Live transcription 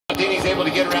Denny's able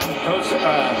to get around the post.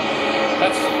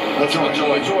 That's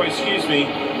LaJoy, excuse me.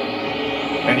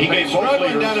 And he gave both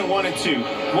leaders down at 1 and 2.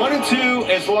 1 and 2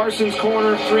 is Larson's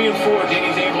corner. 3 and 4,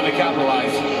 Denny's able to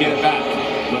capitalize, get it back.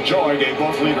 LaJoy gave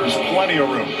both leaders plenty of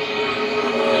room.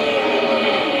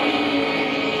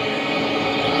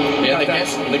 Yeah,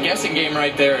 the guessing game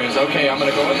right there is, okay, I'm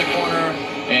going to go in the corner,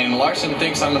 and Larson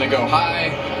thinks I'm going to go high,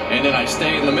 and then I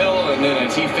stay in the middle, and then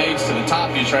as he fades to the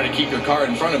top, you try to keep your car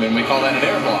in front of him. We call that an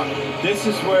air block. This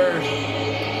is where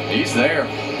he's there.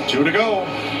 2 to go.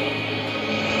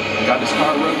 Got his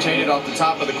car rotated off the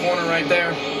top of the corner right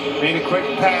there. Made a quick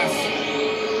pass.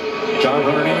 John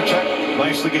Hunter-Nemechek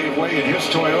nicely gave way in his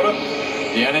Toyota.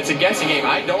 Yeah, and it's a guessing game.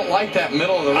 I don't like that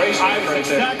middle of the race. I was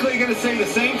exactly going to say the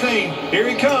same thing. Here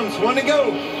he comes. 1 to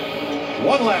go.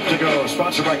 1 lap to go.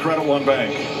 Sponsored by Credit One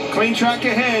Bank. Clean track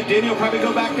ahead. Denny will probably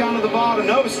go back down to the bottom.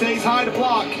 No, stays high to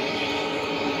block.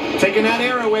 Taking that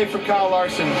air away from Kyle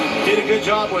Larson. Did a good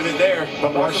job with it there.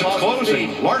 But Larson's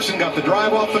closing. Larson got the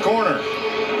drive off the corner.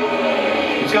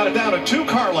 He's got it down to 2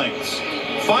 car lengths.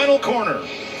 Final corner.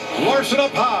 Larson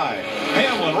up high.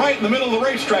 Hamlin right in the middle of the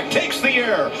racetrack takes the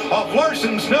air off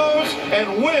Larson's nose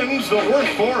and wins the Wurth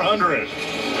 400.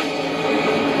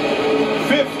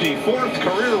 54th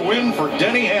career win for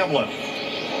Denny Hamlin,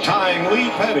 tying Lee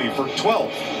Petty for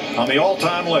 12th on the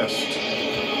all-time list.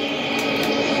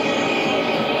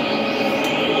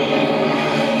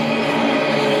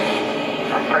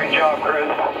 Great job, Chris.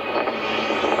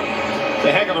 It's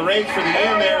a heck of a race for the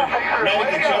end there.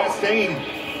 Reddick and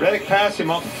Chastain. Reddick passed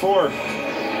him off the 4th.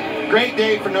 Great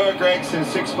day for Noah Gragson,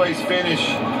 6th place finish.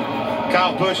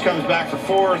 Kyle Busch comes back for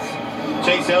 4th.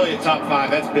 Chase Elliott top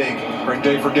 5. That's big. Great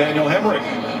day for Daniel Hemrick.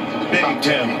 Big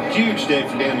 10. Huge day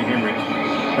for Daniel Hemrick.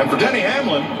 And for Denny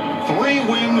Hamlin, 3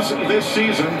 wins this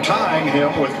season, tying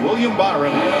him with William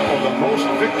Byron for the most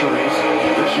victories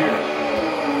this year.